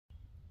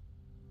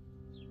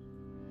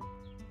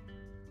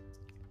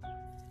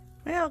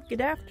Well,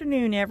 good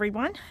afternoon,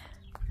 everyone.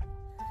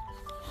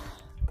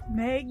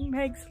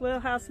 Meg's little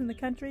house in the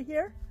country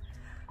here.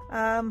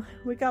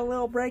 We got a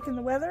little break in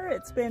the weather.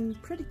 It's been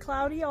pretty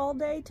cloudy all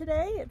day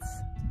today. It's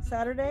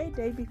Saturday,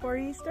 day before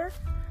Easter.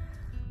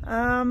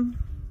 Yeah,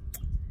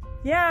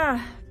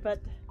 but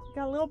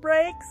got a little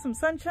break, some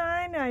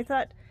sunshine. I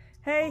thought,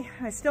 hey,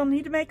 I still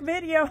need to make a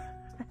video.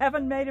 I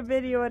haven't made a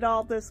video at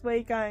all this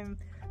week. I'm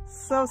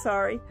so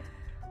sorry.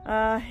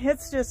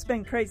 It's just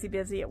been crazy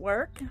busy at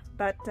work,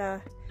 but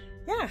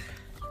yeah,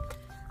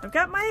 I've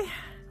got my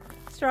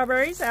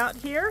strawberries out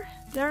here.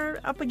 They're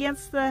up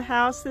against the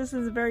house. This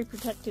is a very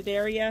protected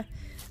area.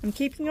 I'm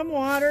keeping them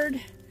watered.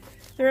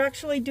 They're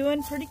actually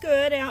doing pretty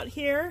good out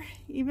here,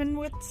 even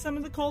with some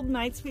of the cold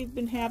nights we've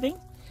been having.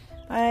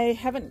 I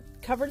haven't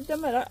covered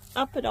them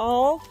up at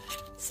all,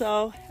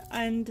 so,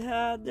 and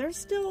they're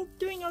still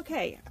doing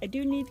okay. I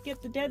do need to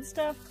get the dead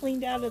stuff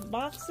cleaned out of the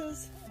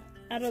boxes,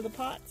 out of the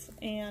pots,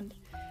 and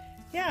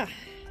yeah.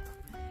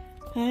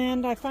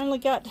 And I finally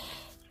got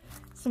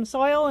some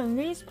soil in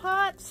these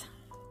pots,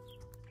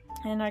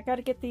 and I got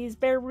to get these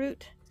bare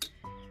root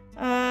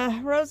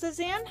roses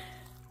in.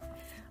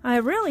 I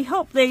really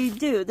hope they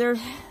do. They're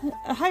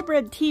a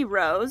hybrid tea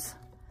rose,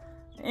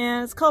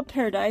 and it's called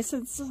Paradise.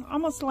 It's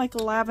almost like a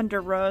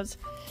lavender rose.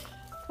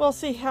 We'll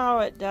see how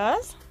it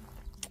does.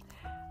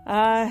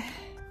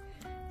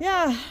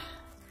 Yeah,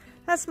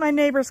 that's my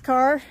neighbor's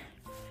car.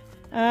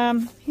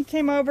 He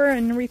came over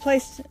and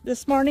replaced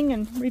this morning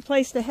and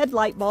replaced a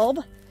headlight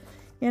bulb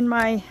in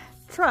my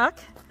truck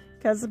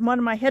because one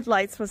of my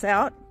headlights was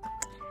out,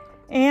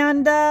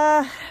 and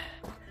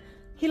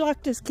he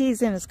locked his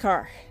keys in his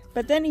car.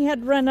 But then he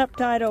had to run up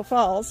to Idaho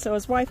Falls, so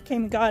his wife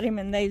came and got him,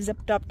 and they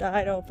zipped up to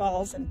Idaho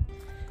Falls, and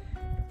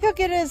he'll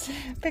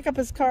pick up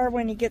his car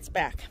when he gets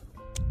back.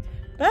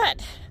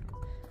 But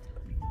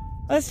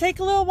let's take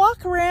a little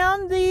walk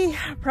around the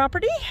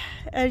property.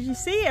 As you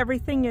see,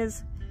 everything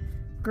is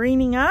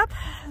greening up.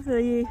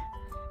 The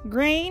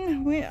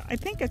grain, I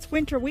think it's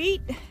winter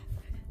wheat,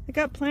 it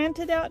got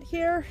planted out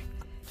here.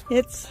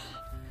 It's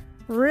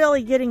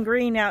really getting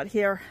green out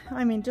here.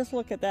 I mean, just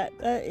look at that.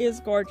 That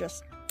is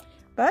gorgeous.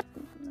 But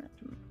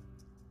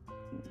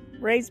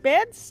raised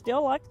beds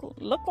still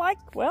look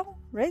like, well,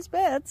 raised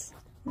beds.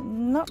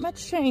 Not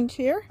much change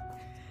here.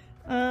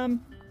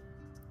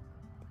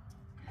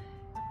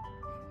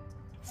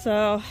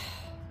 So,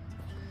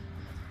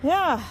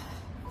 yeah.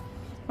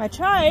 My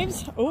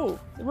chives, oh,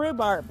 the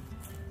rhubarb.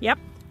 Yep,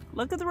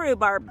 look at the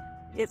rhubarb.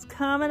 It's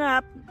coming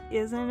up,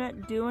 isn't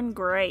it doing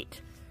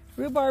great?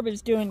 Rhubarb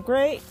is doing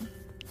great.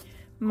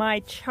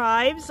 My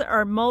chives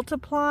are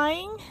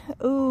multiplying.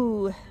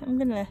 Ooh, I'm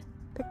gonna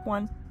pick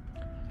one.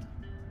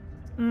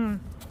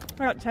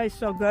 That tastes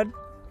so good.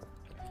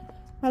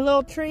 My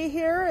little tree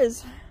here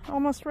is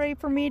almost ready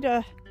for me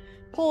to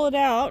pull it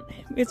out.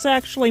 It's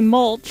actually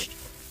mulched.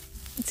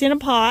 It's in a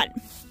pot,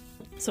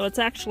 so it's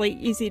actually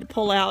easy to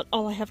pull out.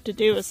 All I have to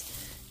do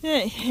is,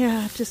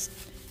 yeah, just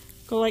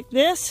go like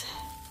this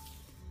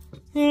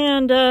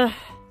and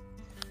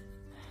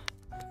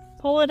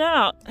pull it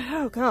out.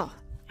 Oh god,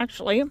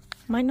 actually, it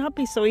might not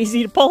be so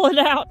easy to pull it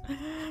out.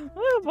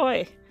 Oh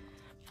boy.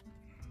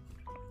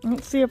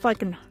 Let's see if I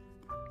can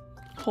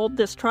hold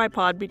this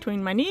tripod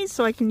between my knees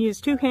so I can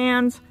use two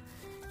hands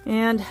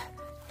and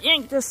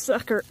yank this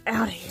sucker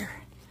out of here.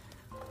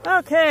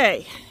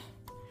 Okay.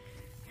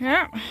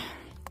 Yeah.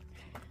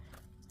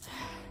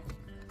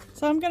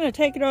 So I'm going to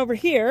take it over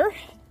here,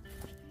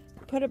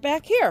 put it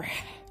back here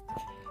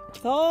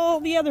with all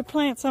the other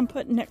plants I'm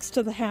putting next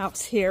to the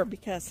house here,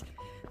 because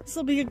this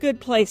will be a good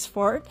place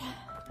for it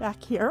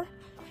back here.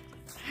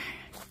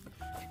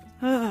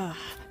 I'll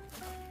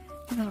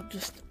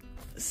just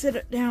sit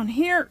it down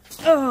here.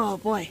 Oh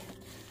boy.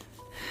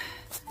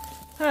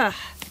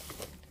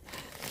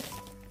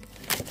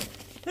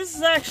 This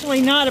is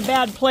actually not a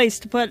bad place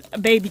to put a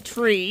baby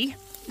tree,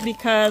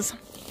 because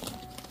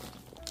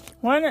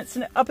one, it's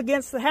up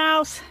against the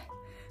house,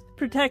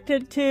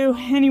 protected. Two,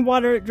 any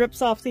water that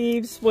drips off the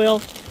eaves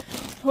will,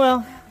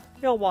 well,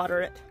 you'll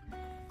water it.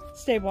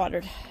 Stay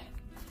watered.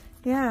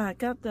 Yeah, I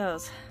got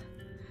those.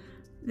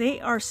 They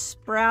are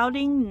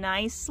sprouting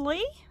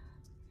nicely.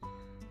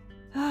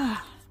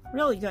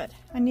 Really good.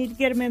 I need to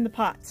get them in the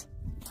pots.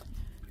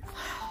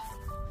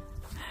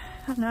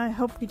 And I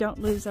hope we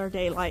don't lose our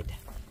daylight.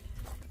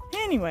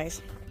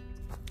 Anyways,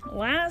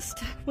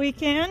 last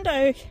weekend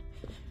I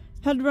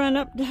had to run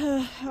up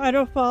to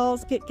Idaho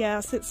Falls, get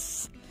gas.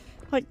 It's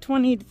like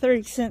 20 to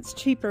 30 cents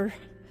cheaper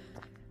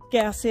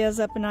gas is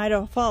up in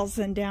Idaho Falls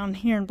than down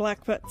here in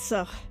Blackfoot,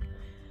 so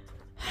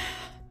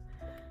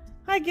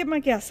I get my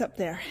gas up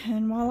there.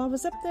 And while I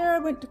was up there, I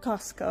went to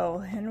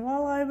Costco. And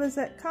while I was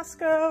at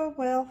Costco,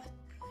 well,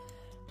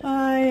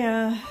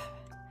 I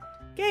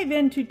gave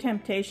in to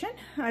temptation.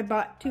 I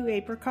bought 2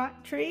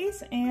 apricot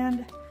trees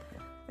and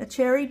a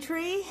cherry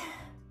tree.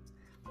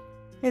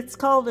 It's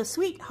called a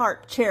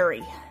sweetheart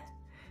cherry.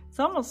 It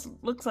almost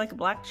looks like a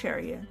black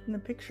cherry, and the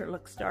picture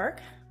looks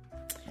dark.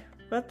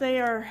 But they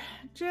are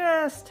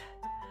just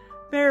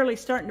barely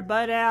starting to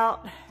bud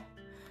out.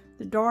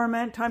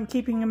 dormant. I'm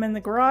keeping them in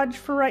the garage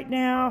for right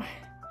now.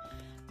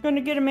 I'm going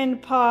to get them into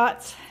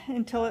pots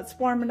until it's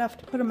warm enough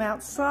to put them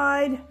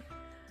outside.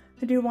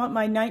 I do want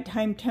my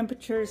nighttime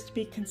temperatures to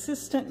be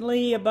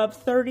consistently above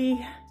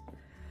 30.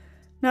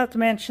 Not to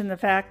mention the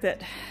fact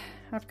that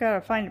I've got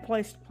to find a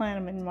place to plant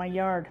them in my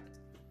yard.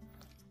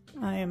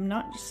 I am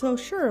not so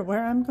sure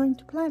where I'm going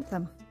to plant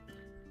them.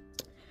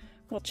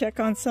 We'll check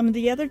on some of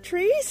the other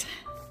trees.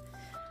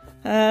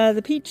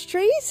 The peach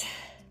trees.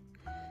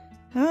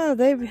 Oh,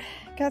 they've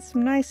got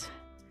some nice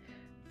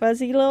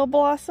fuzzy little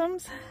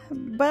blossoms,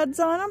 buds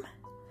on them.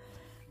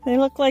 They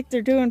look like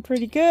they're doing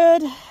pretty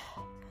good.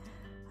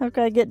 I've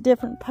got to get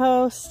different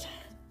posts.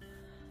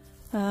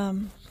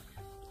 Yeah,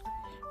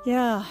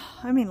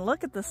 I mean,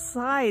 look at the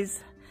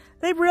size.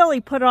 They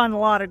really put on a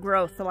lot of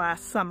growth the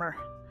last summer.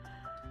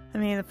 I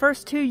mean, the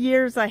first 2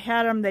 years I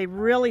had them, they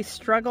really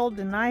struggled,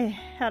 and I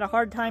had a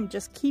hard time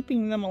just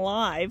keeping them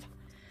alive.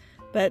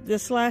 But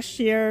this last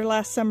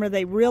summer,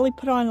 they really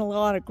put on a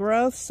lot of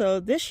growth. So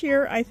this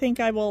year, I think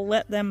I will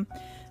let them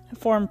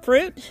form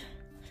fruit.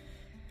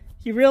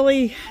 You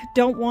really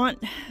don't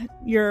want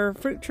your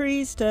fruit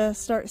trees to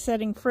start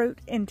setting fruit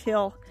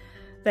until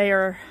they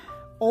are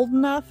old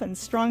enough and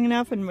strong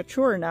enough and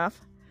mature enough.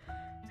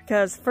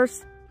 Because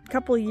first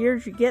couple of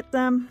years you get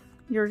them,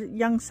 your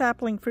young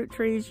sapling fruit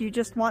trees, you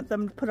just want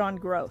them to put on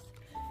growth.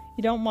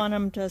 You don't want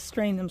them to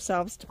strain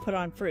themselves to put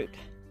on fruit.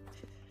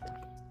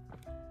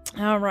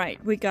 All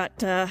right, we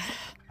got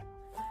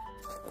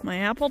my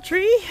apple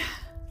tree.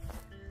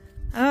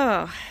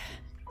 Oh,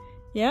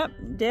 yep,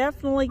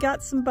 definitely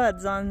got some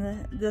buds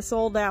on this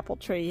old apple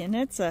tree, and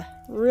it's a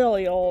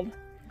really old.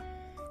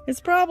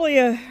 It's probably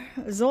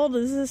as old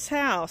as this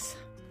house.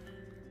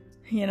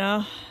 You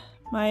know,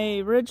 my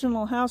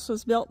original house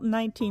was built in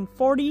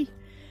 1940.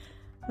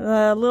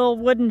 The little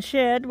wooden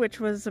shed, which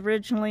was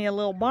originally a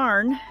little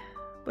barn,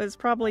 was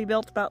probably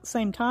built about the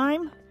same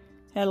time.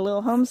 Had a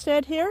little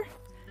homestead here.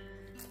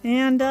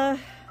 And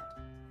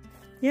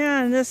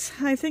yeah, and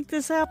I think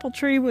this apple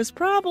tree was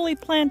probably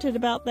planted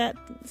about that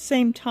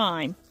same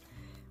time.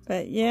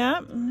 But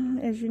yeah,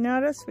 as you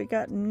notice, we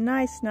got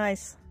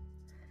nice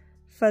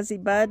fuzzy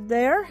bud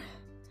there.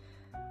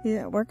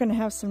 Yeah, we're gonna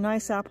have some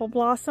nice apple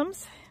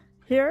blossoms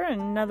here in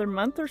another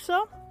month or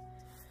so.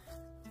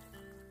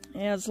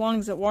 As long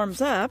as it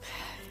warms up.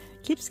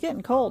 It keeps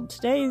getting cold.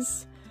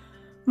 Today's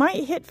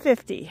might hit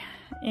 50.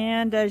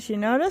 And as you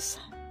notice,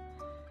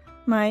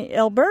 my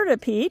Alberta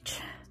peach,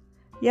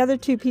 the other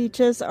two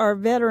peaches are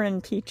veteran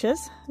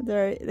peaches.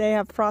 They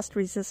have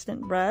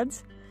frost-resistant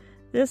buds.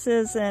 This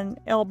is an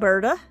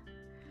Alberta.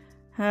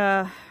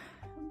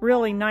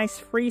 Really nice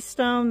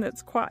freestone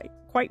that's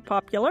quite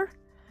popular.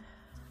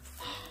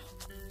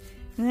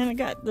 And then I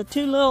got the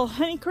two little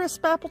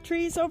Honeycrisp apple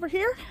trees over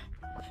here.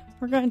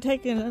 We're going to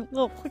take a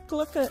little quick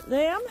look at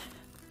them.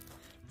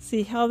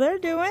 See how they're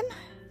doing.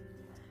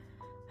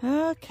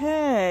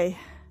 Okay.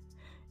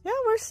 Yeah,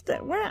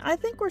 I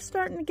think we're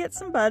starting to get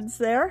some buds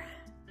there.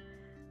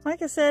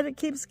 Like I said, it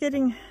keeps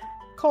getting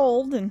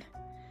cold and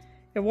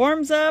it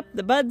warms up,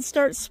 the buds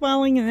start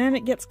swelling, and then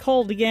it gets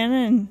cold again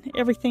and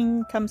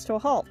everything comes to a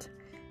halt.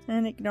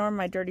 And ignore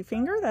my dirty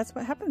finger. That's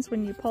what happens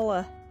when you pull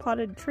a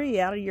potted tree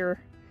out of your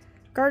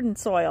garden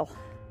soil.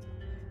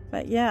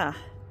 But yeah,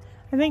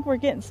 I think we're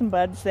getting some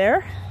buds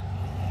there.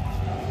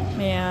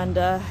 And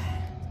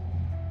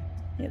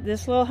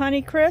this little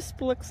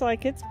Honeycrisp looks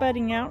like it's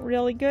budding out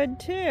really good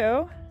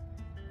too.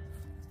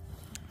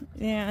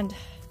 And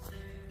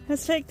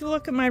let's take a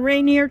look at my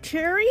Rainier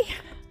cherry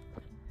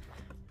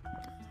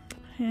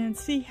and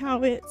see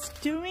how it's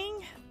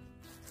doing.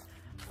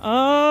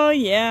 Oh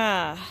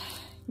yeah,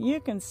 you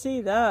can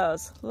see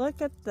those.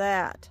 Look at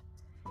that.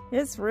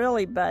 It's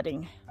really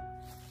budding.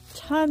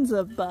 Tons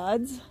of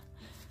buds.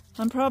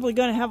 I'm probably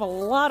going to have a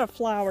lot of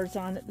flowers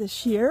on it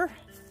this year.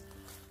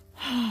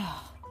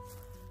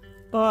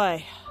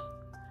 Boy.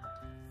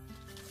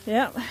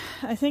 Yep,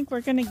 I think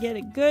we're going to get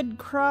a good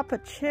crop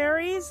of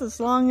cherries as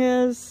long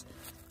as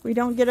we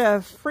don't get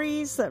a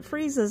freeze that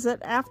freezes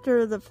it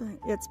after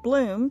it's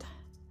bloomed.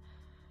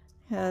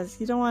 Because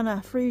you don't want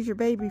to freeze your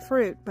baby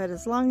fruit, but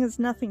as long as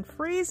nothing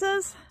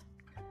freezes,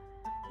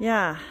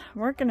 yeah,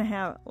 we're going to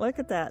have, look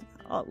at that.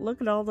 Oh,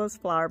 look at all those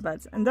flower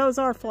buds. And those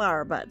are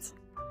flower buds.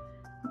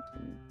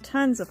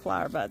 Tons of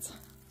flower buds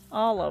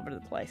all over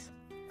the place.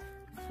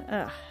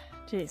 Ugh,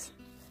 jeez.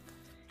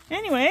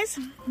 Anyways,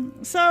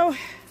 so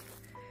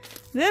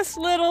this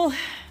little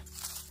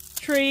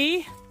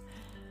tree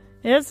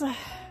is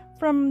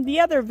from the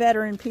other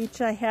veteran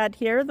peach I had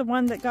here, the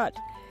one that got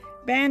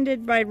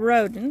banded by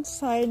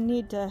rodents. I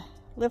need to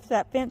lift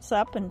that fence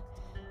up and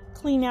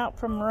clean out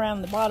from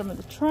around the bottom of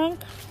the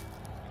trunk.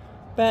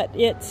 But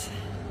it's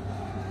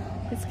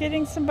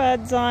getting some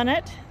buds on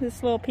it,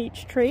 this little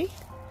peach tree.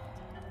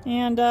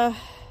 And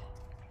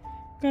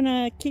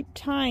gonna keep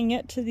tying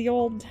it to the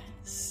old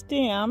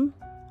stem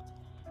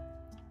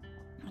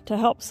to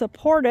help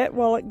support it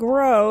while it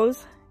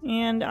grows.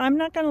 And I'm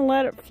not gonna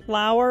let it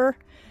flower.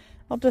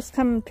 I'll just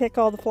come and pick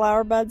all the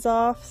flower buds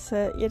off.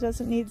 So it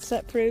doesn't need to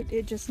set fruit,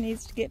 it just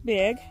needs to get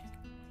big.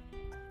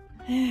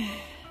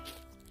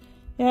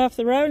 Yeah, if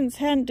the rodents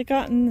hadn't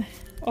gotten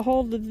a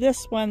hold of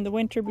this one the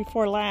winter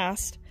before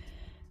last,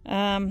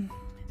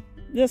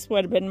 this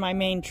would have been my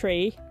main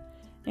tree,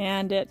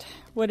 and it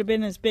would have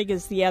been as big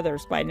as the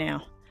others by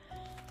now.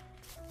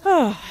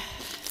 Oh.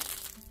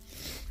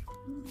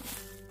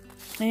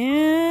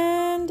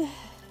 And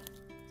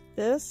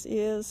this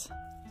is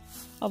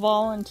a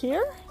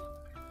volunteer,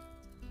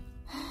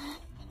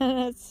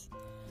 and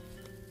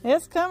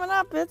it's coming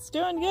up. It's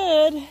doing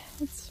good.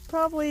 It's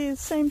probably the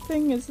same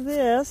thing as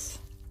this.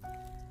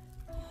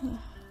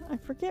 I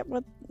forget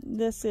what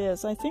this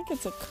is. I think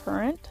it's a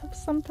currant of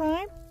some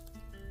kind.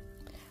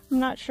 I'm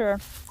not sure,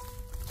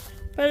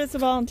 but it's a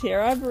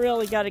volunteer. I've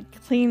really got to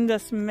clean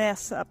this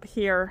mess up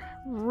here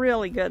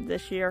really good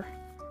this year.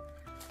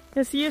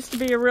 This used to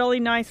be a really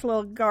nice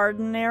little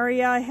garden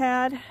area I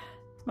had,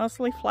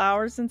 mostly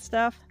flowers and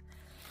stuff.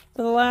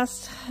 For the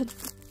last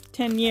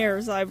 10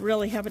 years, I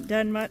really haven't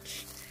done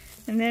much.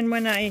 And then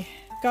when I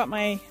got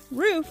my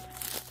roof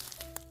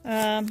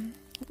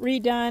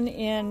redone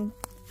in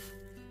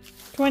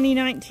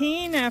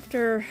 2019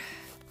 after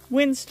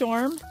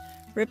windstorm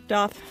ripped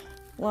off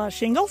a lot of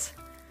shingles,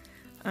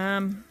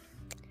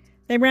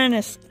 they ran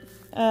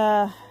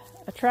a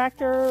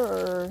tractor,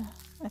 or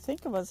I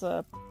think it was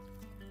a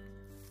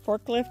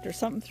forklift or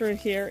something through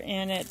here,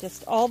 and it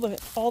just all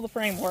the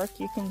framework,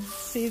 you can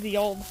see the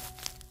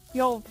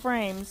old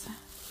frames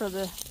for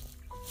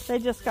they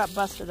just got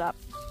busted up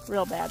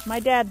real bad. My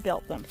dad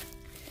built them,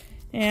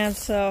 and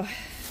so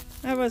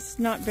I was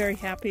not very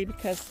happy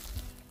because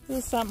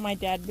this is something my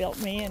dad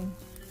built me, and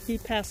he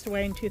passed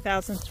away in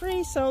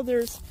 2003, so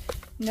there's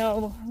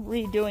no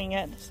redoing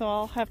it, so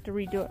I'll have to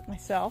redo it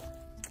myself.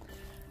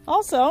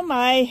 Also,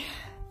 my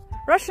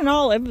Russian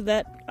olive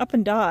that up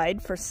and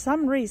died for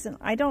some reason,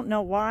 I don't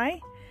know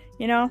why.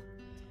 You know,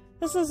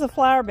 this is a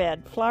flower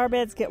bed. Flower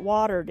beds get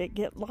watered. It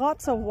get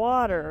lots of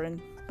water,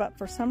 but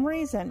for some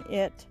reason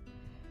it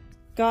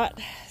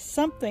got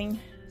some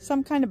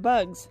kind of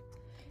bugs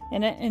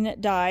in it, and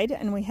it died,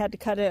 and we had to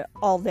cut it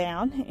all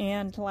down.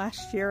 And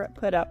last year it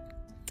put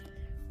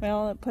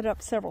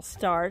up several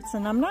starts,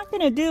 and I'm not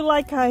going to do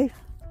like I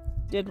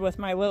did with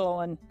my willow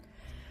and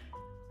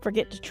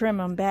forget to trim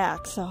them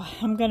back. So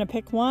I'm going to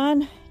pick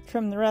one,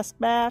 trim the rest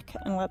back,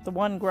 and let the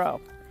one grow.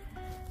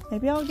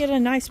 Maybe I'll get a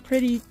nice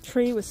pretty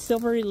tree with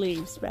silvery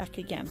leaves back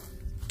again.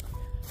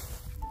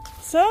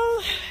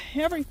 So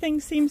everything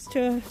seems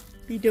to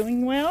be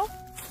doing well.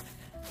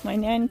 My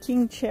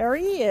Nanking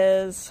cherry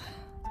is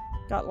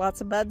got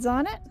lots of buds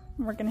on it.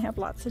 We're going to have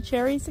lots of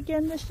cherries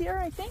again this year,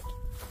 I think.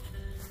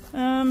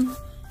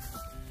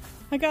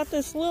 I got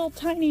this little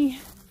tiny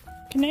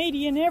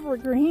Canadian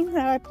evergreen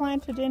that I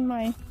planted in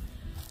my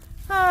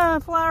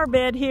flower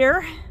bed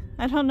here.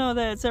 I don't know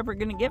that it's ever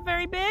going to get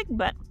very big,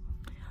 but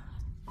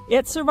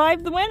it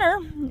survived the winter,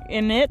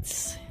 and it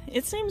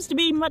seems to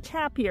be much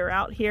happier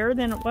out here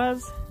than it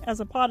was as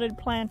a potted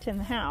plant in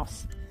the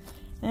house.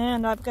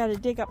 And I've got to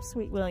dig up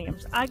Sweet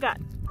Williams. I got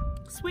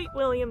Sweet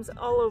Williams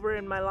all over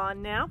in my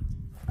lawn now.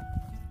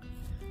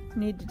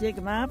 Need to dig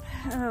them up.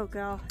 Oh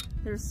god,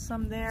 there's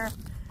some there.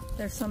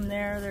 There's some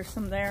there. There's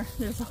some there.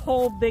 There's a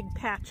whole big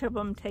patch of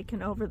them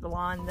taking over the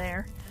lawn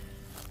there.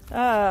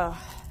 Oh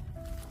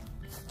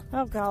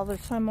god,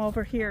 there's some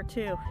over here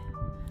too.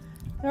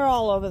 They're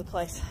all over the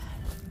place.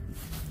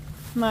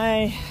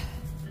 My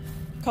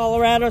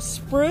Colorado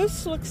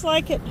spruce looks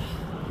like it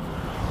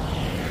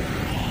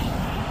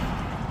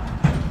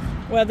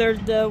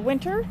weathered the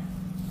winter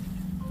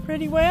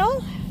pretty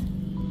well.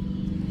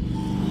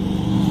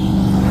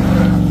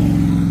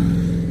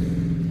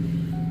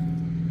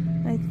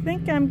 I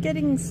think I'm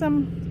getting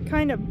some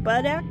kind of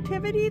bud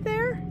activity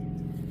there.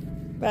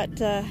 But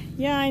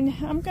yeah,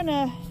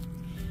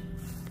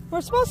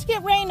 we're supposed to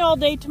get rain all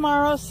day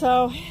tomorrow,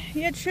 so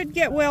it should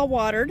get well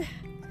watered.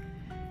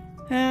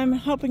 I'm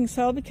hoping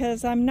so,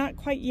 because I'm not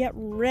quite yet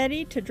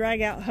ready to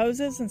drag out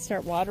hoses and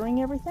start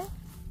watering everything.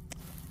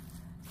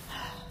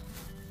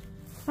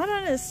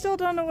 I still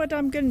don't know what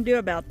I'm going to do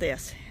about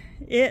this.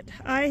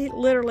 I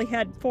literally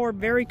had 4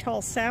 very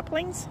tall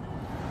saplings,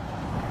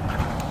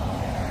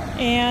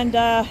 and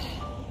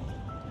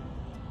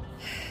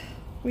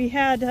we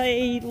had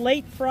a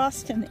late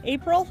frost in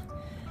April.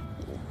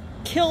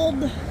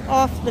 Killed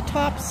off the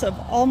tops of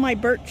all my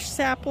birch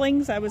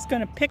saplings. I was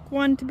going to pick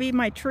one to be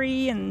my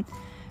tree and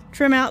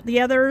trim out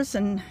the others,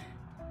 and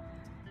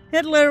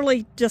it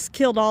literally just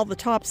killed all the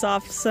tops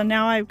off. So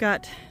now I've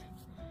got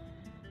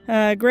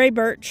gray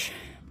birch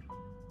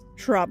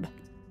shrub.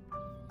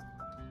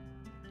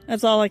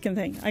 That's all I can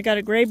think. I got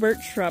a gray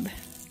birch shrub.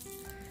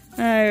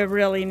 I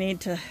really need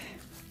to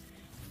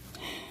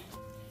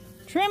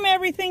trim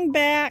everything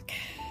back.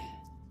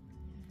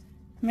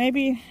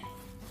 Maybe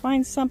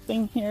find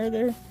something here.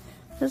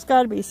 There's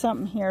got to be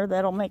something here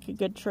that'll make a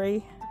good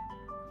tree.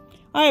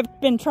 I have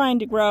been trying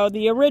to grow.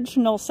 The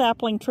original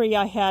sapling tree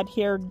I had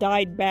here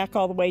died back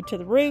all the way to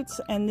the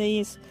roots, and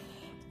these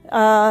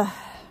the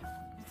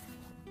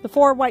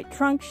 4 white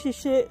trunks you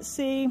should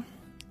see,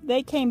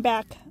 they came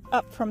back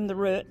up from the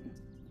root,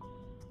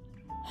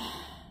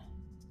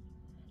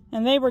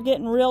 and they were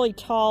getting really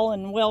tall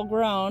and well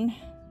grown.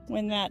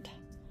 when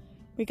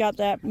we got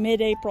that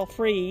mid-April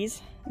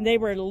freeze. They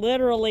were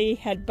literally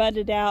had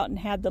budded out and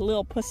had the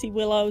little pussy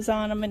willows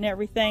on them and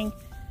everything.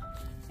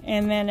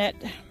 And then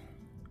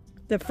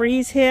the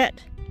freeze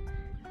hit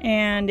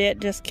and it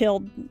just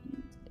killed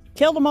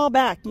them all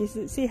back. You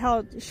see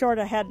how short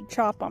I had to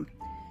chop them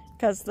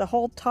because the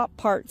whole top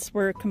parts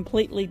were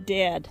completely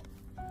dead.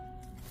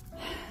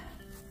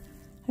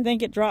 I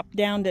think it dropped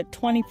down to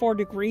 24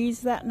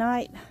 degrees that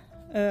night.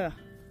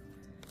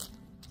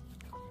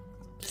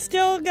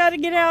 Still got to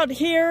get out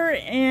here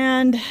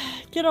and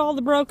get all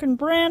the broken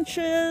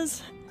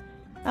branches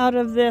out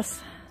of this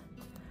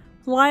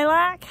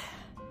lilac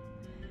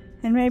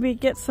and maybe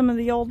get some of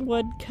the old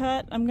wood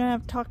cut. I'm gonna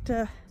have to talk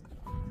to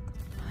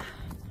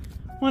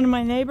one of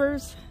my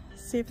neighbors,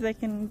 see if they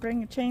can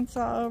bring a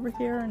chainsaw over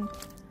here and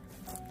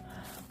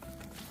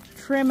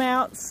trim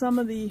out some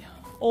of the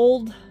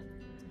old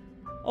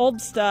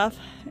stuff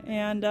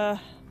and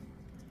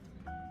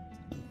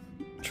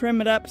trim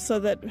it up so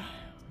that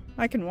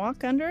I can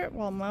walk under it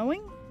while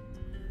mowing.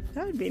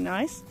 That would be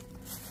nice.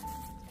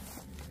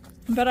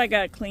 But I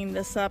gotta clean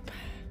this up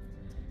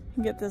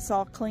and get this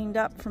all cleaned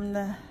up from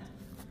the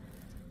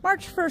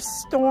March 1st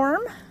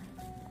storm,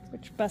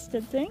 which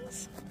busted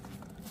things.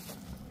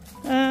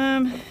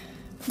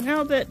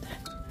 Now that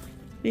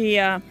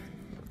the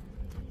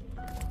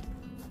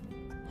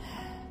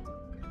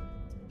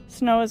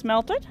snow has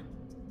melted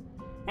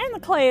and the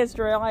clay is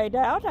dried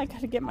out, I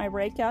gotta get my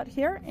rake out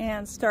here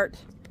and start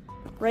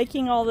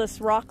raking all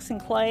this rocks and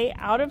clay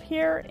out of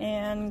here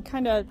and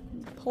kind of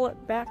pull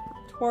it back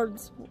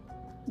towards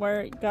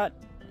where it got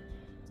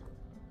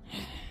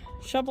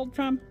shoveled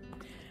from.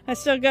 I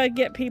still gotta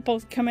get people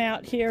to come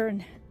out here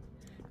and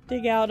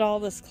dig out all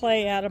this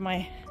clay out of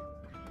my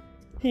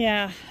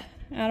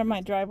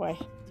driveway.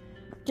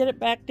 Get it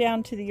back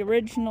down to the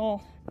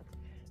original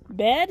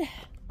bed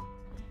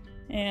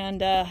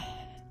and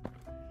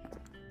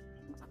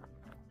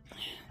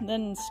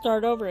then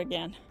start over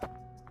again.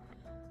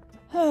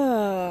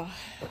 Oh,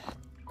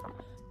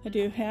 I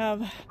do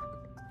have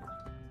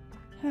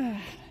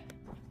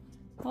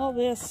all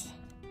this.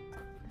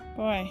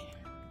 Boy,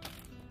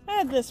 I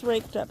had this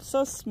raked up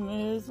so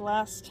smooth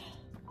last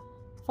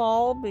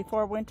fall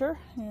before winter,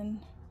 and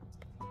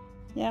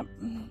yep,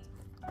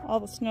 all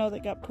the snow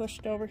that got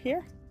pushed over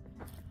here.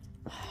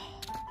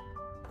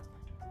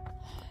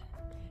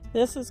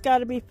 This has got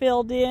to be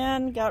filled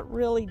in, got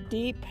really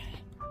deep,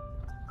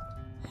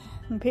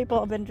 and people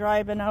have been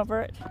driving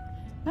over it.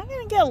 I'm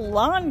gonna get a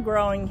lawn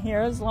growing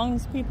here as long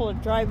as people are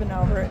driving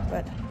over it,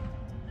 but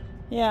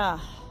yeah.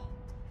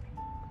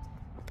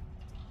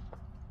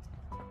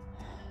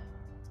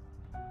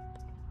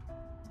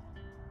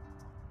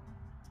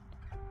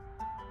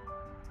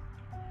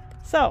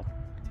 So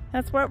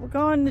that's what we're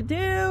going to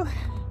do.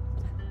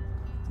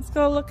 Let's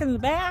go look in the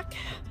back,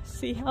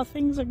 see how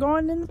things are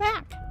going in the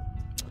back.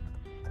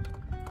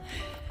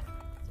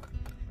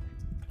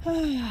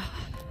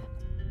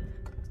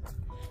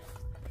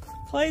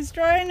 Clay's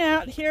drying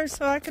out here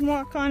so I can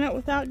walk on it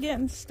without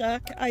getting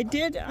stuck. I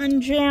did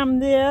unjam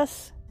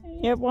this.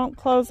 It won't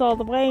close all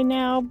the way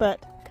now,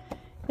 but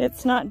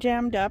it's not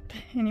jammed up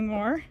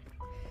anymore.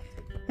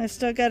 I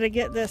still got to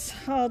get this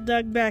all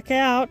dug back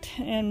out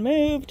and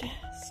moved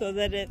so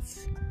that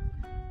it's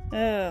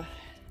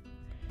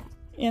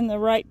in the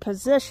right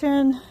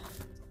position.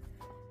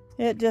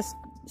 It just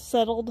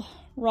settled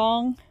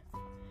wrong.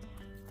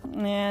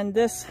 And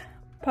this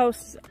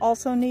post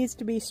also needs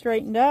to be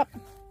straightened up.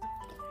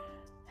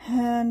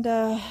 And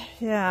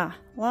yeah,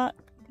 a lot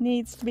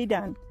needs to be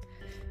done.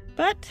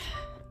 But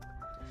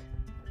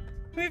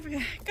we've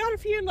got a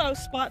few low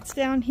spots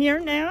down here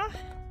now.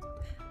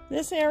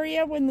 This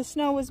area, when the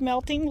snow was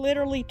melting,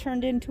 literally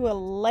turned into a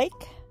lake,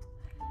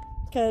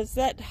 because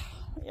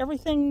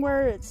everything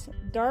where it's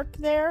dark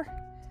there,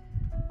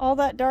 all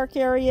that dark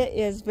area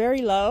is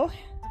very low,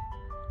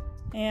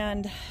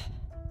 and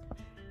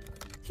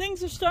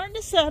things are starting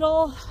to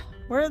settle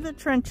where the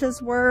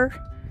trenches were.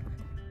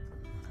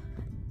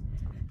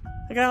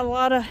 I got a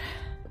lot of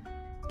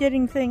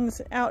getting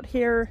things out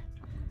here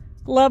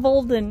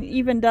leveled and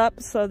evened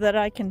up so that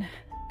I can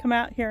come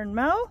out here and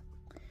mow.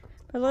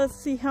 But let's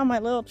see how my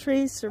little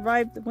trees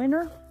survived the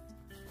winter.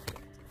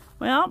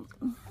 Well,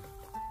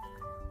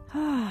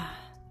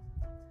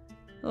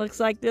 looks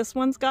like this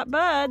one's got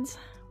buds.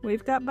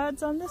 We've got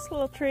buds on this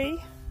little tree.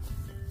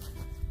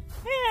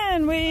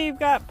 And we've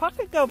got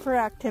pocket gopher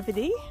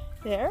activity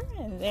there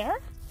and there.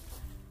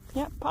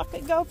 Yep,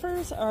 pocket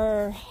gophers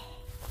are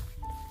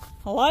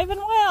alive and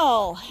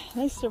well.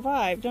 They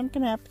survived. I'm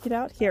gonna have to get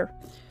out here.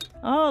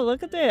 Oh,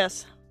 look at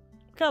this.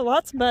 Got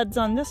lots of buds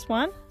on this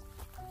one.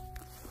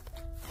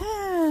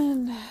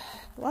 And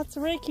lots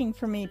of raking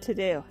for me to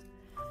do.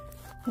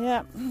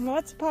 Yep,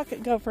 lots of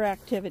pocket gopher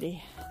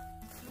activity.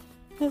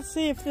 Let's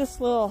see if this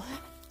little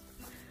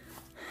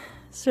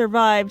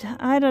survived.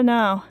 I don't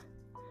know.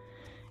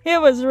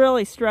 It was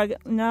really struggling.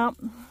 No,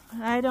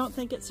 I don't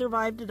think it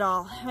survived at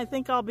all. I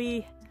think I'll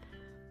be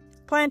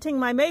planting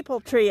my maple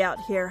tree out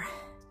here.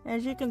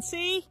 As you can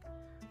see,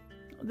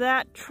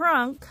 that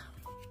trunk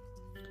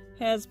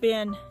has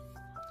been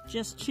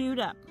just chewed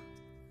up.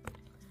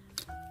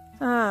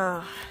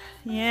 Oh,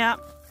 yeah.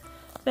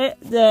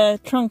 The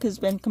trunk has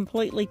been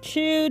completely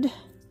chewed.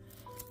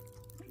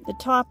 The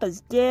top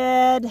is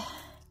dead.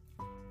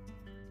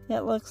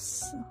 It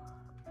looks,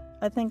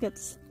 I think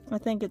it's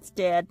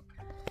dead.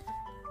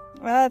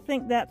 I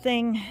think that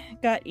thing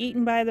got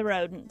eaten by the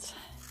rodents.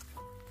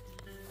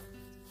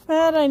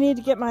 But I need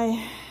to get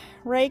my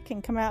rake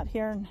and come out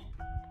here and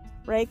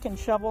rake and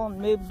shovel and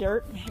move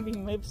dirt. Maybe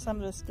move some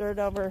of this dirt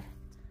over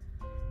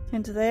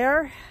into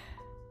there.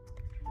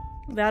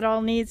 That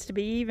all needs to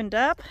be evened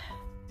up.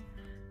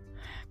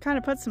 Kind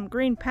of put some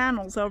green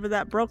panels over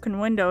that broken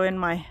window in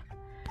my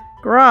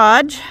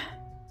garage.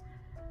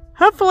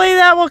 Hopefully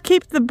that will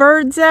keep the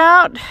birds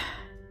out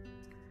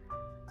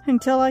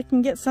until I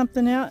can get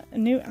something out. I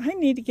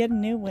need to get a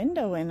new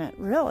window in it,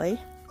 really.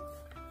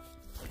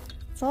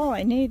 That's all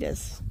I need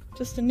is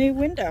just a new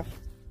window.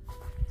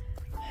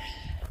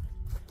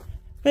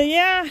 But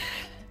yeah,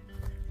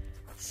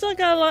 still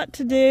got a lot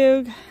to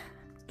do.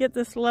 Get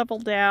this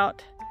leveled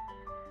out.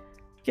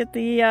 Get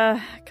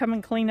the, come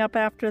and clean up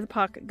after the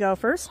pocket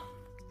gophers.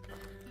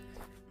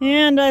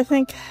 And I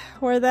think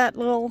where that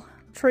little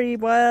tree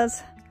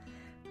was,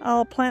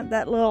 I'll plant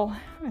that little,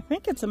 I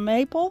think it's a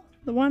maple,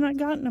 the one I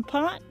got in a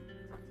pot.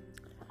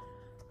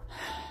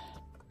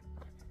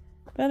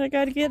 But I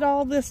got to get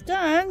all this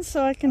done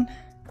so I can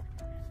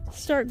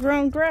start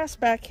growing grass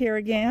back here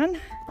again.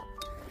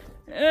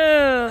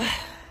 Ugh.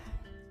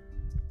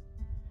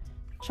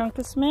 Chunk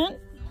of cement.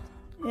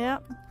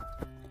 Yep.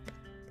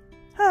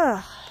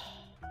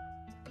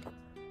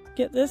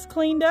 Get this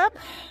cleaned up.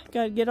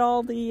 Got to get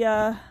all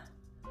the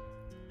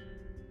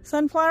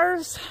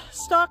sunflowers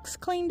stalks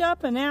cleaned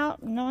up and out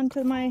and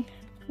onto my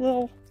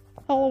little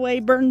haul-away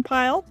burn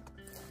pile.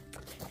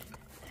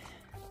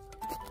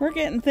 We're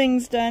getting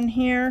things done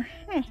here.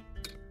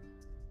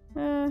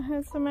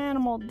 There's some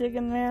animal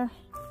digging there.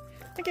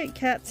 I get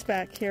cats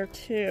back here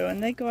too,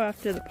 and they go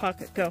after the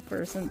pocket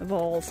gophers and the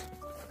voles.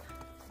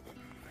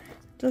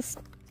 Just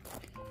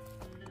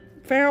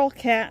feral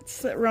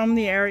cats that roam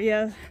the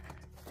area.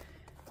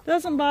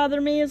 Doesn't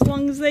bother me as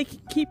long as they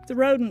keep the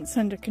rodents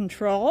under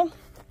control.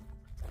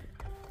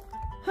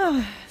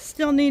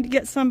 Still need to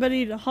get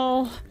somebody to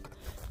haul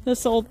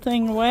this old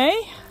thing away.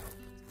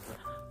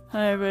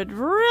 I would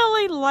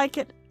really like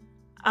it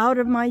out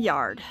of my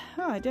yard.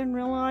 Oh, I didn't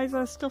realize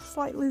I was still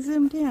slightly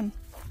zoomed in.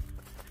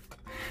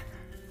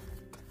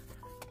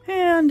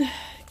 And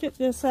get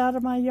this out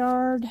of my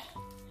yard.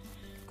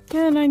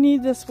 And I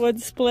need this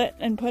wood split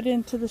and put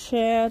into the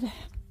shed.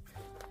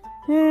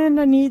 And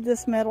I need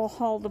this metal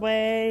hauled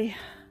away.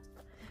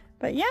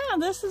 But yeah,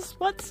 this is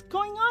what's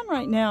going on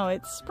right now.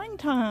 It's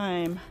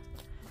springtime.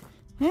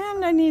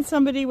 And I need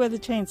somebody with a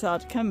chainsaw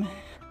to come.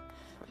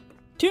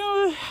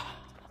 Too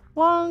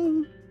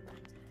long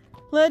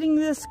letting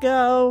this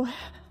go.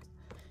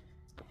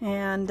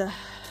 And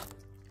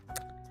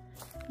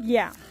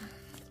yeah.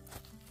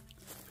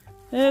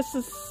 This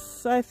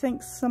is, I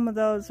think some of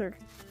those are,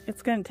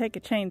 it's going to take a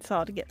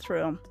chainsaw to get through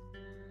them.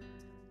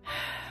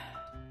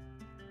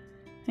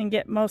 And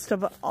get most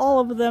of all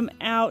of them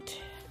out,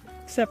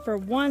 except for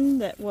one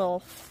that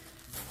will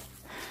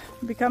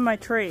become my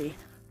tree.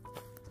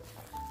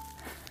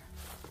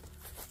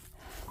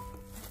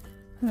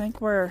 I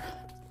think we're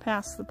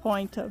past the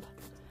point of,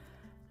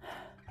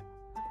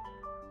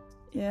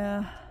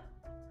 yeah.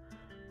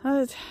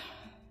 I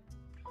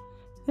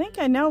think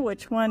I know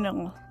which one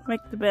will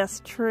make the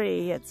best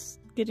tree. It's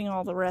getting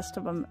all the rest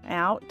of them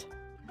out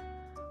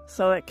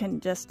so it can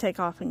just take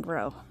off and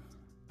grow.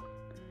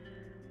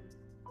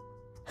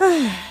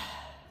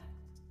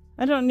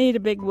 I don't need a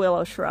big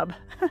willow shrub.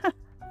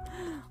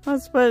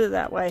 Let's put it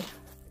that way.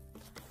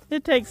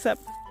 It takes up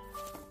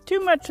too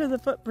much of the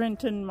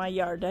footprint in my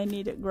yard. I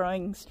need it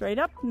growing straight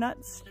up,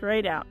 not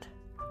straight out.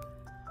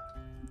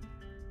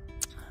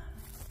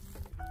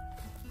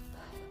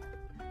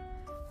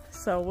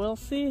 So we'll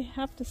see,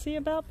 have to see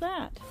about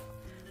that.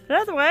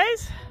 But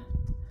otherwise,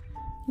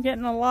 I'm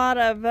getting a lot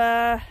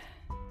of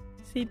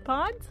seed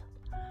pods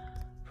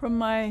from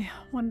my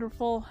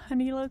wonderful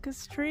honey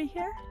locust tree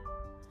here.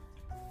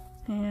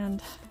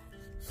 And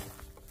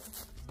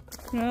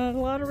got a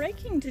lot of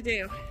raking to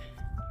do.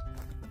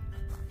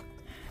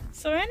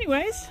 So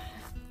anyways,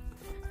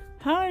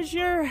 how has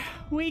your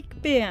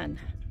week been?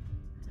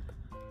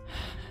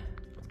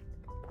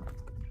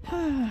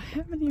 I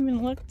haven't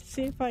even looked to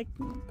see if I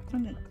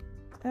can,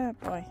 oh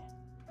boy.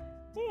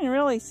 You can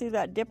really see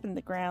that dip in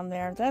the ground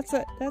there. That's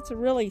a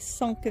really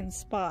sunken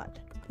spot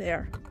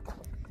there.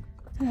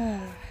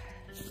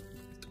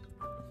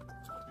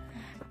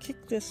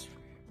 Kick this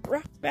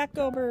rock back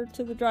over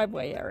to the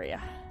driveway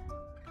area.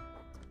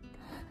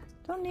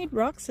 Don't need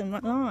rocks in my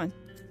lawn.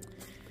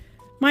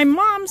 My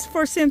mom's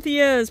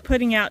forsythia is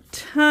putting out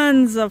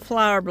tons of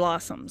flower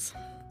blossoms.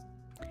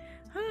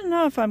 I don't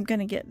know if I'm going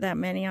to get that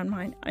many on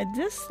mine.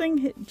 This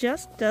thing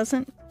just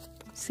doesn't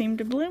seem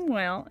to bloom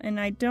well, and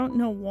I don't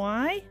know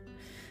why.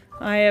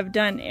 I have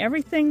done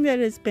everything that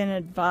has been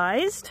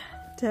advised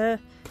to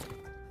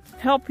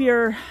help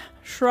your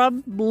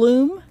shrub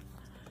bloom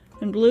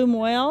and bloom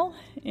well,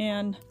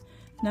 and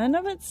none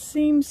of it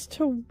seems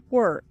to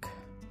work.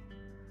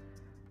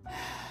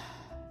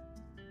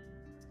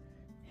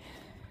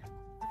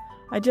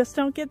 I just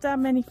don't get that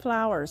many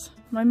flowers.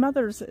 My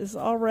mother's is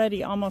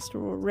already almost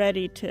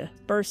ready to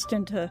burst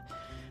into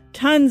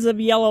tons of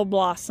yellow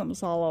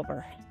blossoms all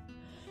over.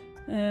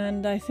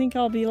 And I think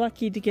I'll be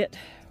lucky to get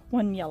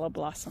one yellow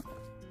blossom.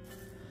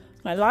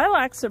 My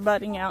lilacs are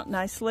budding out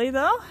nicely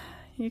though.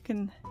 You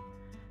can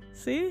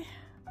see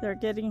they're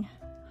getting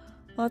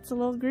lots of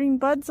little green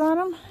buds on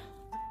them.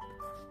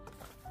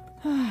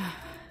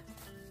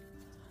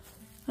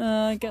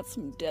 I got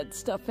some dead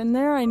stuff in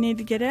there I need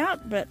to get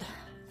out, but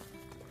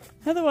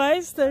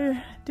otherwise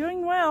they're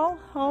doing well.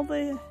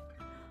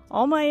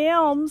 All my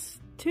elms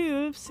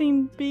too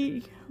seem to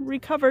be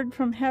recovered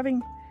from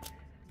having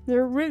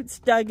their roots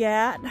dug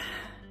at.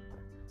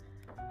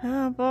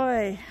 Oh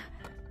boy.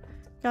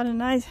 Got a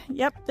nice,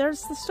 yep,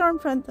 there's the storm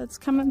front that's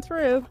coming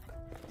through.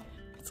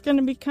 It's going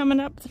to be coming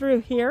up through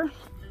here.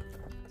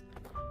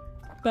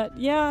 But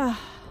yeah,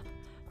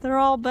 they're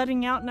all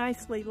budding out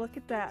nicely. Look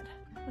at that.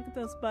 Look at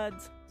those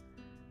buds.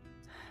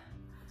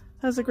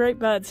 Those are great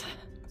buds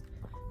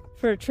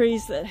for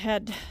trees that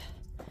had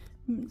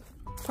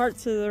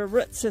parts of their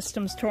root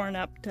systems torn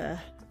up to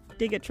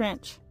dig a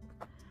trench.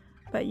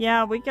 But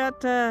yeah, we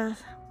got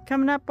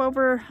coming up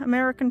over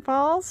American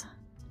Falls.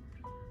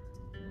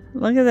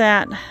 Look at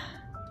that.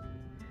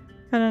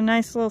 Got a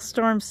nice little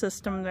storm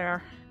system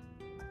there.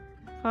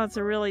 Clouds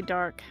are really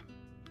dark.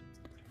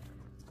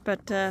 But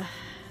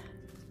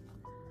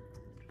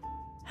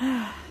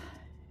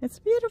it's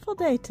a beautiful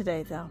day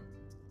today though.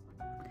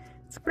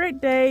 It's a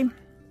great day.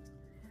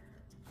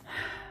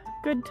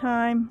 Good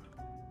time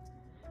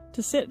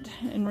to sit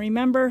and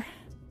remember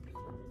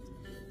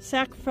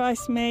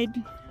sacrifice made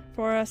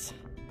for us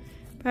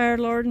by our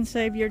Lord and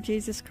Savior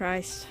Jesus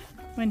Christ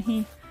when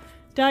He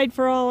died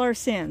for all our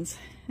sins.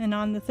 And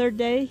on the third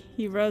day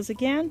He rose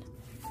again,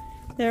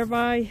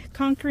 thereby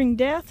conquering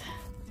death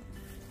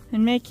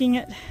and making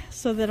it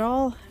so that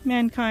all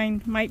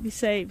mankind might be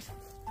saved.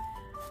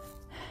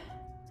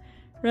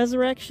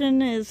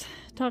 Resurrection is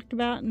talked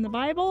about in the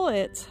Bible.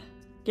 It's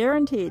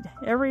guaranteed.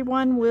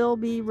 Everyone will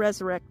be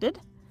resurrected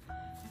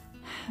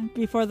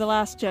before the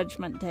last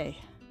judgment day.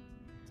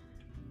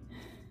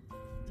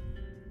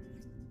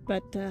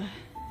 But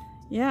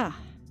yeah,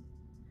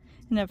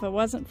 and if it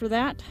wasn't for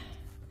that,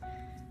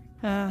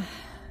 there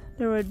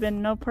would have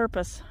been no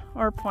purpose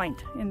or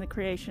point in the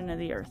creation of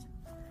the earth.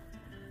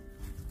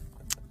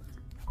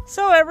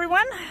 So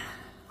everyone,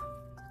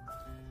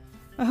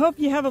 I hope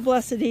you have a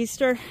blessed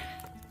Easter,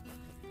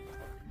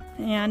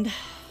 and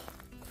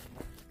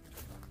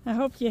I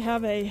hope you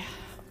have a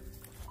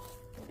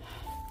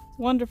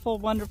wonderful,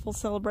 wonderful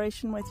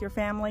celebration with your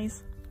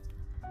families.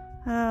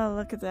 Oh,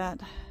 look at that.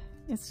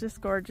 It's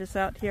just gorgeous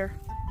out here.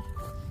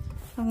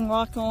 I'm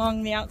walking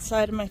along the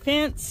outside of my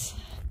fence.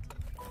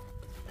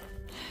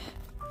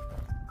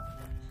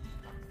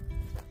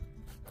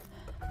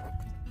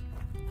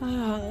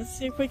 Let's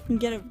see if we can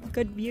get a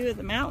good view of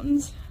the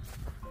mountains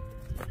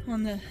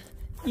on the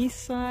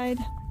east side.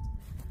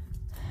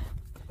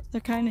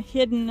 They're kind of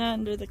hidden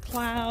under the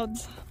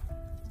clouds.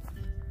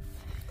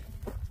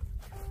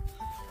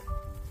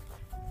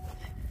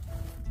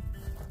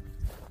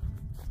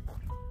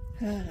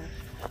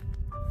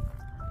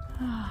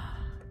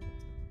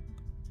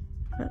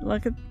 But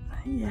look at,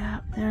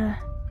 yeah,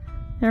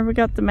 there we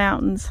got the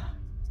mountains.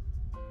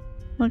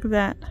 Look at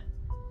that.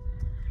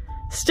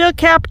 Still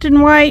capped in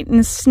white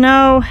and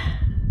snow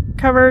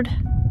covered.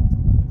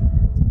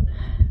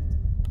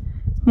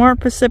 More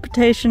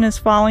precipitation is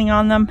falling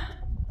on them,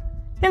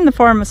 in the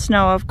form of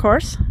snow, of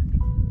course.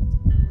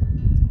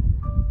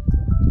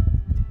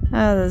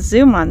 The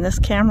zoom on this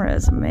camera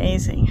is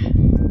amazing.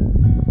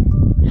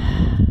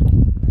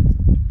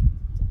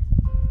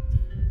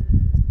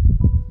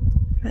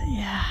 But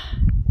yeah,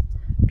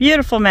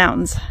 beautiful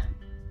mountains.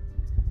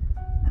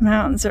 The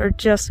mountains are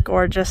just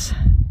gorgeous.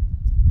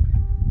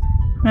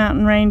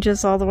 Mountain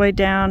ranges all the way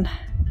down.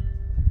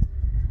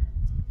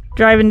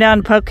 Driving down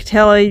to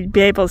Pocatello, you'd be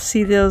able to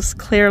see those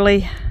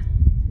clearly.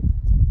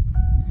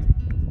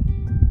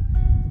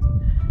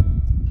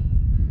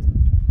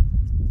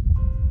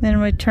 Then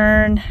we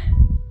turn,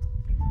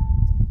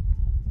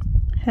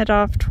 head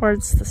off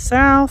towards the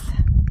south.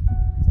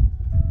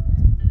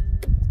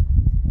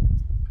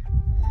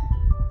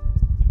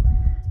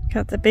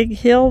 Got the big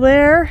hill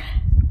there.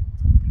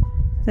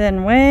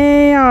 Then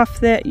way off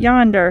that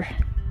yonder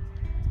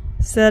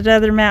is that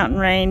other mountain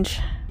range.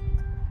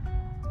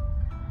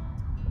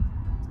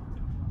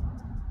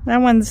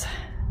 That one's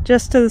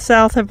just to the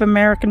south of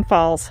American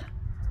Falls.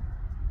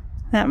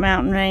 That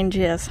mountain range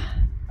is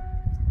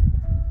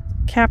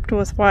capped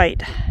with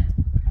white.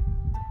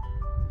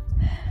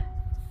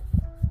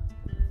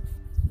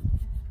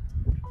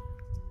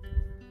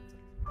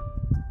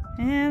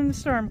 And the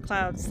storm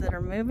clouds that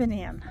are moving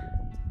in.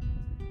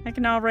 I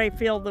can already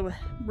feel the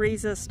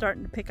breezes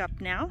starting to pick up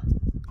now.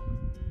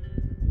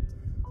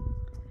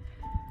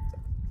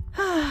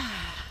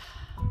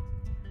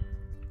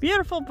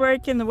 Beautiful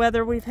break in the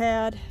weather we've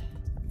had.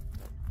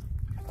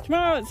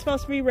 tomorrow it's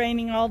supposed to be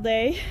raining all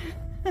day,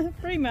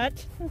 pretty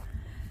much.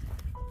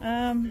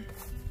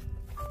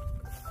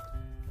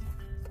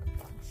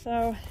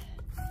 So,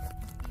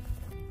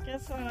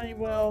 guess I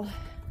will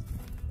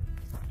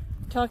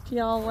talk to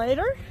y'all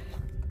later.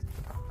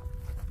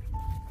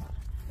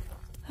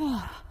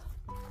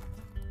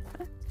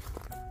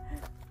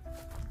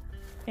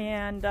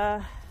 And,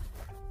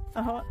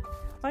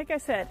 like I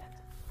said,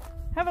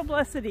 have a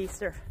blessed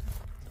Easter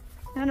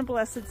and a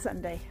blessed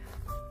Sunday.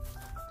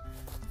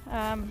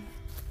 I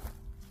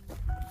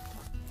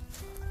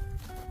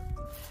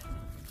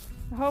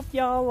hope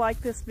y'all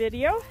like this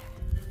video,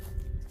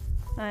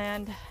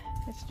 and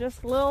it's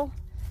just a little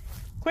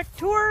quick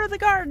tour of the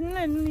garden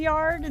and the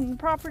yard and the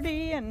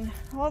property and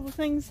all the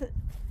things that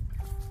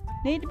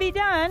need to be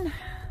done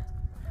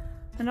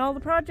and all the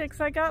projects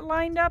I got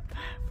lined up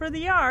for the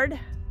yard.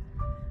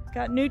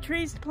 Got new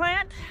trees to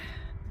plant.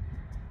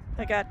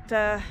 I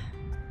got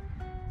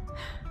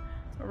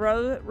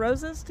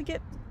roses to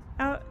get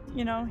out,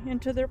 you know,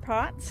 into their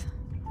pots.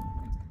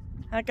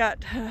 I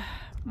got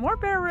more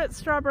bare root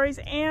strawberries,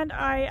 and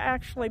I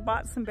actually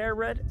bought some bare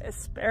root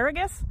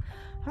asparagus.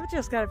 I've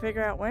just got to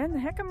figure out where in the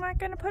heck am I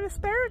going to put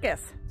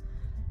asparagus.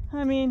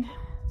 I mean,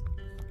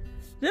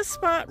 this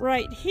spot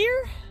right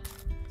here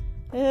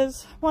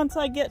is, once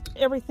I get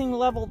everything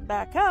leveled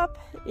back up,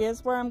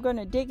 is where I'm going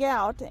to dig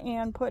out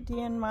and put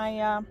in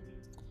my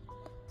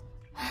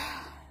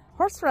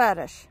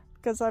horseradish,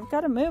 because I've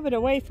got to move it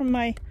away from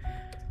my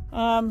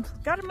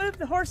got to move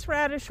the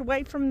horseradish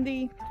away from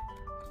the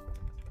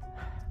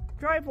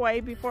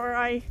driveway before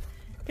I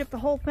get the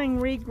whole thing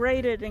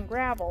regraded and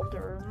graveled,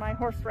 or my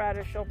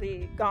horseradish will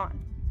be gone.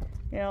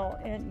 You know,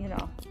 and you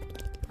know,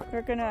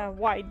 they're gonna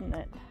widen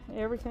it.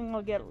 Everything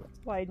will get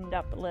widened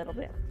up a little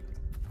bit.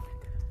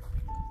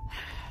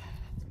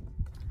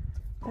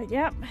 But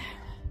yep,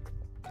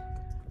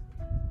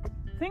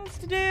 things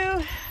to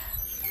do,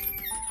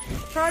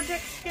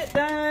 projects to get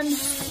done,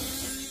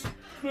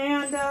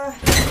 and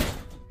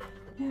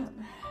yeah,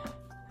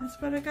 that's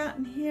what I got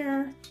in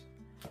here.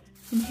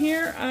 And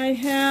here I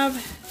have,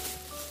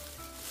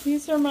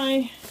 these are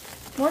my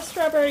more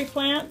strawberry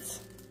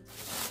plants,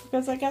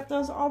 because I got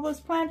all those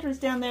planters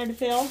down there to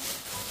fill.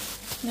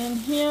 And then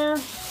here,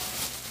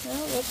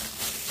 well,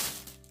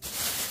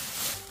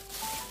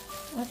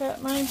 I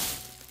got my,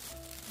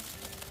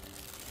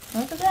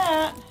 look at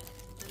that.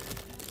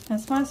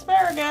 That's my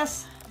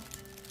asparagus.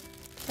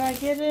 Gotta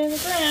get it in the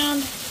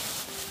ground.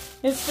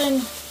 It's been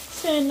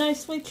staying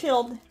nicely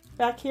chilled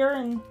back here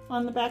and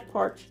on the back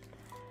porch.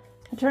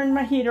 I turned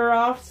my heater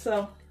off,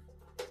 so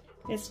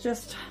it's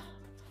just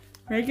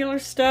regular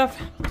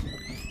stuff.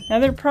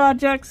 Other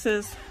projects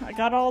is I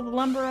got all the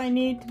lumber I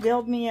need to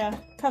build me a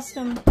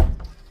custom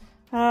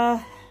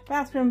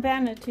bathroom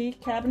vanity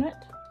cabinet.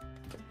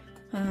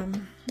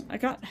 I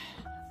got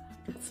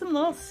some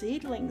little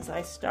seedlings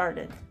I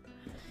started.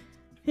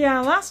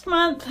 Yeah, last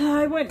month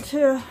I went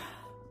to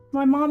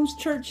my mom's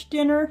church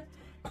dinner,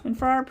 and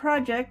for our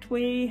project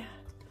we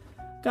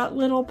got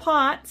little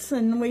pots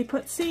and we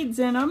put seeds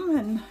in them,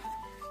 and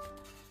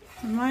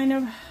mine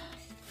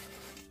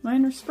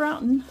are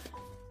sprouting.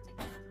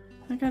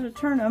 I gotta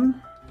turn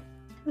them.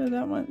 Oh,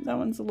 that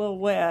one's a little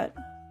wet.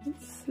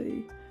 Let's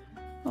see.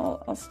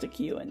 I'll stick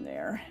you in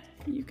there.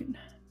 You can.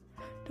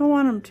 Don't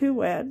want them too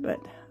wet, but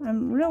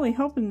I'm really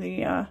hoping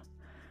the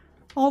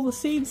all the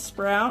seeds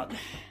sprout.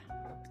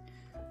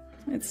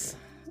 I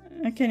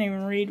can't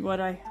even read what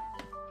I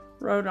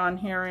wrote on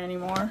here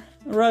anymore.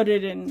 I wrote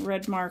it in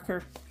red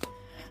marker.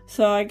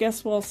 So I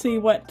guess we'll see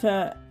what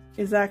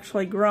is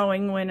actually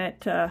growing when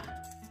it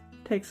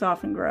takes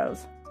off and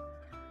grows.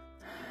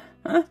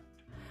 Huh?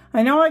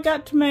 I know I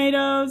got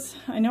tomatoes.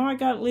 I know I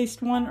got at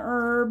least one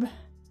herb.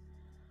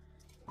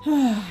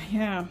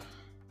 Yeah.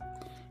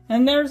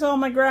 And there's all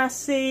my grass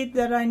seed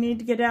that I need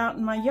to get out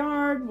in my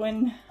yard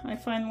when I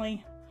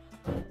finally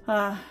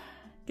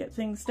get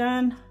things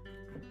done.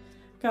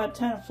 Got a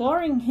ton of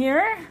flooring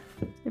here.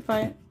 If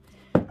I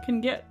can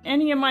get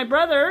any of my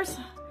brothers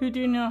who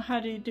do know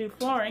how to do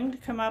flooring to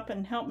come up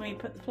and help me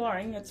put the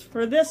flooring. It's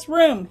for this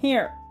room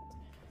here.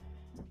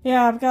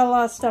 Yeah, I've got a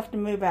lot of stuff to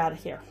move out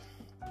of here.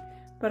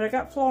 But I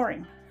got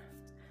flooring.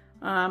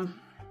 I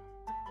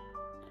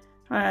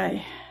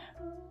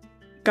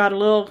got a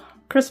little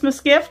Christmas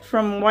gift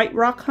from White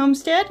Rock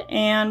Homestead,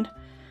 and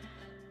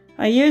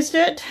I used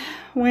it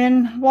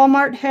when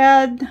Walmart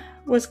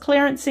was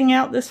clearancing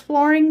out this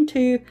flooring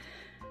to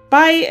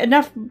buy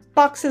enough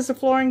boxes of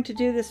flooring to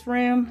do this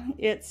room.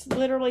 It's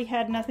literally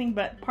had nothing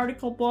but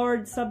particle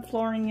board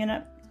subflooring in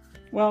it.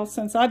 Well,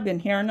 since I've been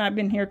here, and I've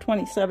been here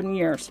 27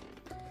 years.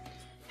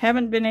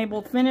 Haven't been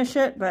able to finish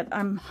it, but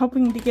I'm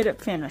hoping to get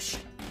it finished.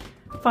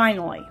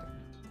 Finally.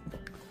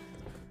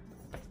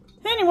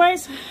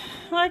 Anyways,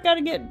 I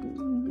gotta get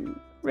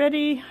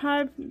ready.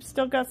 I've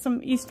still got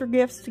some Easter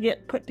gifts to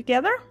get put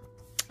together.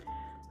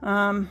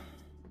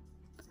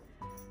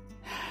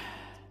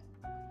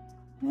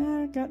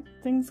 Yeah, I got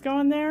things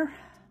going there.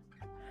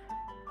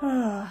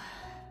 All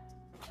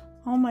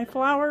my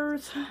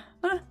flowers.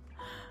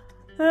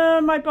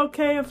 My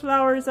bouquet of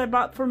flowers I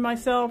bought for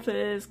myself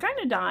is kind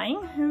of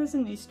dying. It was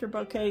an Easter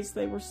bouquets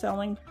they were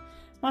selling.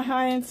 My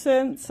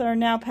hyacinths are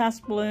now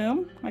past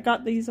bloom. I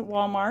got these at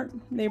Walmart.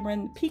 They were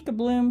in the peak of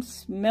bloom,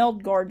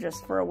 smelled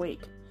gorgeous for a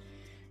week.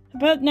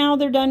 But now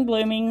they're done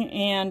blooming,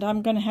 and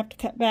I'm going to have to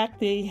cut back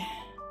the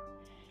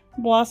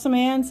blossom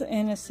ends,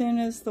 and as soon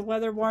as the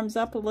weather warms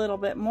up a little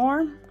bit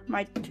more,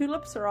 my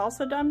tulips are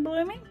also done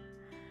blooming.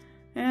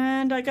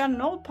 And I got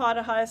an old pot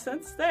of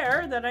hyacinths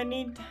there that I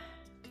need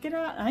to get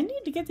out. I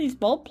need to get these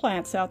bulb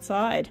plants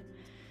outside.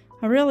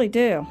 I really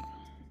do.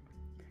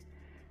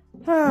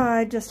 Oh,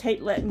 I just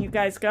hate letting you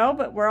guys go,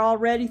 but we're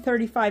already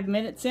 35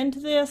 minutes into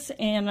this,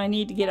 and I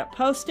need to get it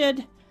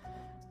posted.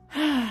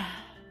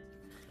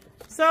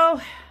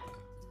 So,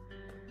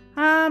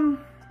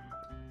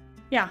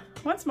 yeah,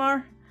 once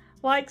more,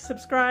 like,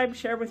 subscribe,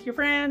 share with your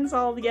friends,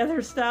 all the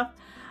other stuff.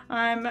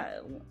 I'm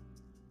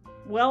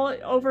well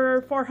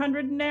over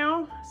 400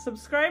 now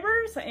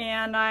subscribers,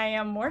 and I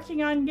am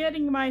working on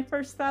getting my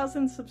first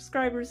 1,000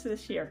 subscribers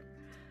this year.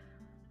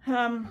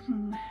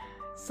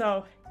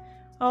 So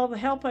all the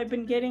help I've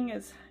been getting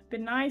has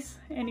been nice.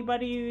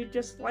 Anybody who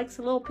just likes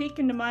a little peek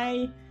into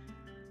my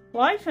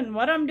life and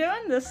what I'm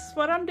doing, this is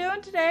what I'm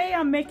doing today.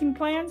 I'm making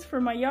plans for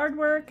my yard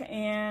work,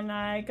 and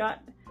I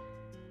got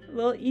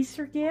little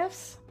Easter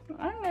gifts.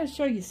 I'm going to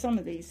show you some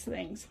of these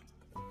things.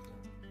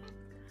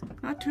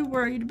 Not too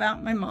worried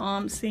about my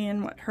mom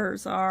seeing what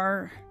hers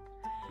are.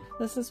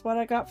 This is what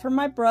I got for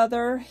my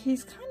brother.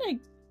 He's kind of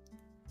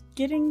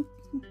getting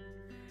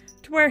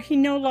to where he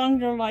no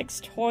longer likes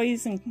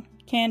toys and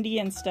candy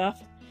and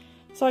stuff.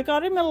 So I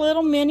got him a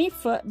little mini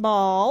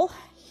football.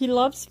 He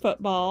loves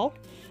football.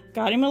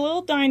 Got him a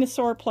little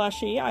dinosaur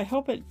plushie. I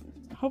hope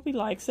he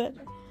likes it.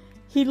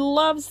 He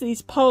loves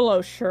these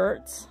polo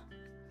shirts.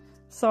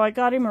 So I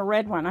got him a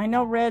red one. I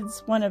know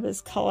red's one of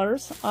his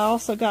colors. I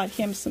also got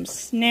him some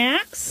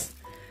snacks,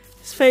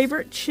 his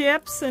favorite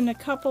chips, and a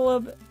couple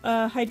of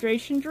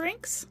hydration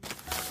drinks.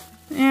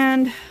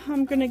 And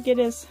I'm going to get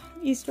his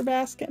Easter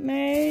basket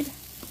made.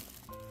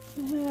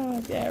 Oh,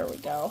 there we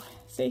go.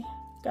 See,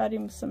 got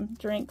him some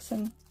drinks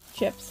and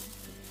chips.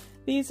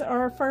 These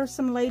are for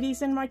some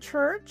ladies in my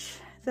church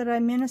that I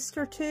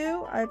minister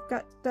to. I've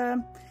got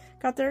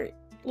their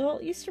little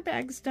Easter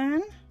bags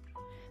done.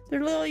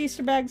 Their little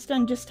Easter bags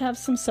done just have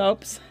some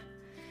soaps.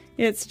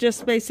 It's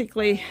just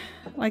basically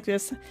like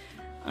this.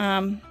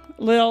 A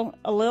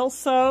little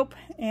soap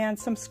and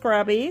some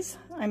scrubbies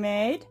I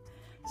made.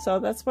 So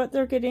that's what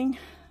they're getting.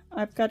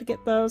 I've got to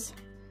get those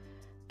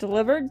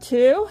delivered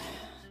too.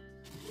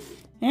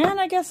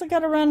 And I guess I got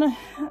to run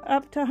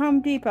up to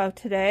Home Depot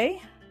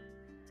today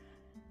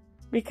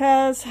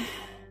because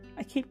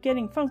I keep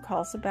getting phone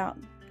calls about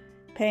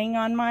paying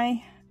on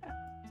my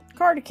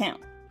card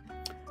account.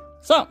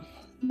 So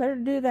better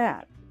do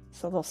that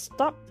so they'll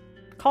stop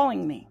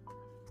calling me.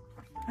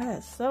 That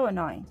is so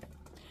annoying.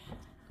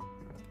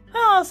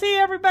 I'll see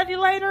everybody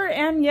later,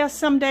 and yes,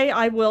 someday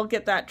I will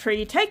get that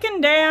tree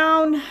taken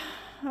down.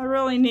 I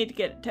really need to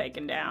get it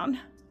taken down.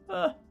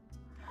 Ugh,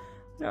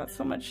 got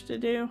so much to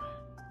do.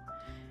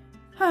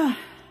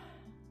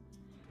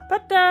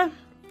 But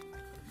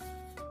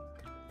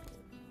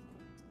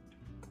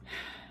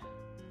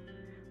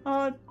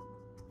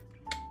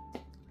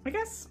I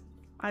guess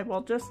I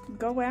will just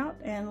go out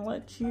and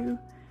let you,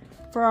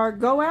 for our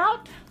go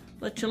out,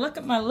 let you look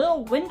at my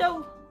little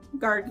window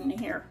garden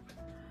here.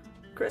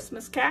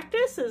 Christmas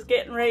cactus is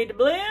getting ready to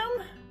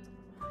bloom.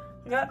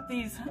 I got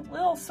these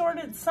little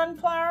sorted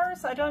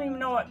sunflowers. I don't even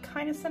know what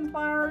kind of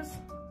sunflowers.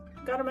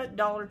 Got them at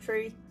Dollar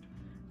Tree.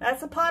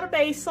 That's a pot of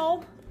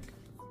basil.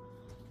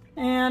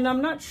 And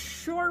I'm not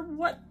sure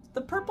what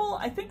the purple,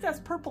 I think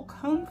that's purple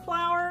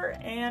coneflower,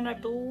 and I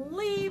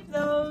believe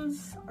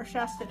those are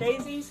Shasta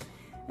daisies.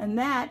 And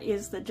that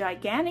is the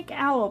gigantic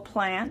aloe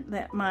plant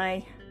that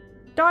my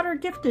daughter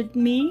gifted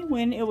me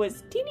when it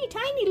was teeny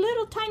tiny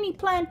little tiny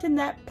plant in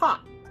that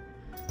pot.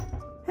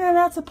 And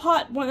that's a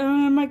pot one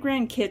of my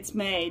grandkids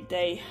made.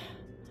 They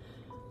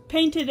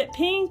painted it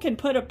pink and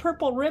put a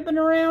purple ribbon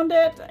around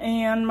it,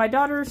 and my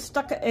daughter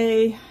stuck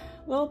a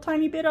little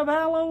tiny bit of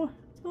aloe,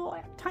 little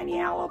tiny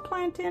aloe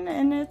plant in,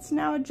 and it's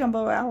now a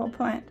jumbo aloe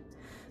plant.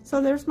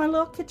 So there's my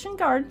little kitchen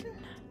garden.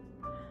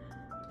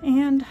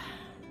 And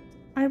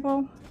I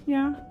will,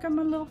 yeah, got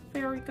my little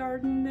fairy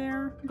garden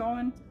there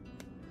going.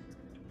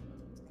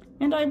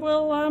 And I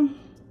will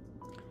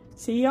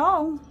see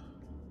y'all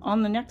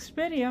on the next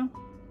video.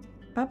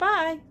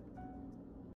 Bye-bye.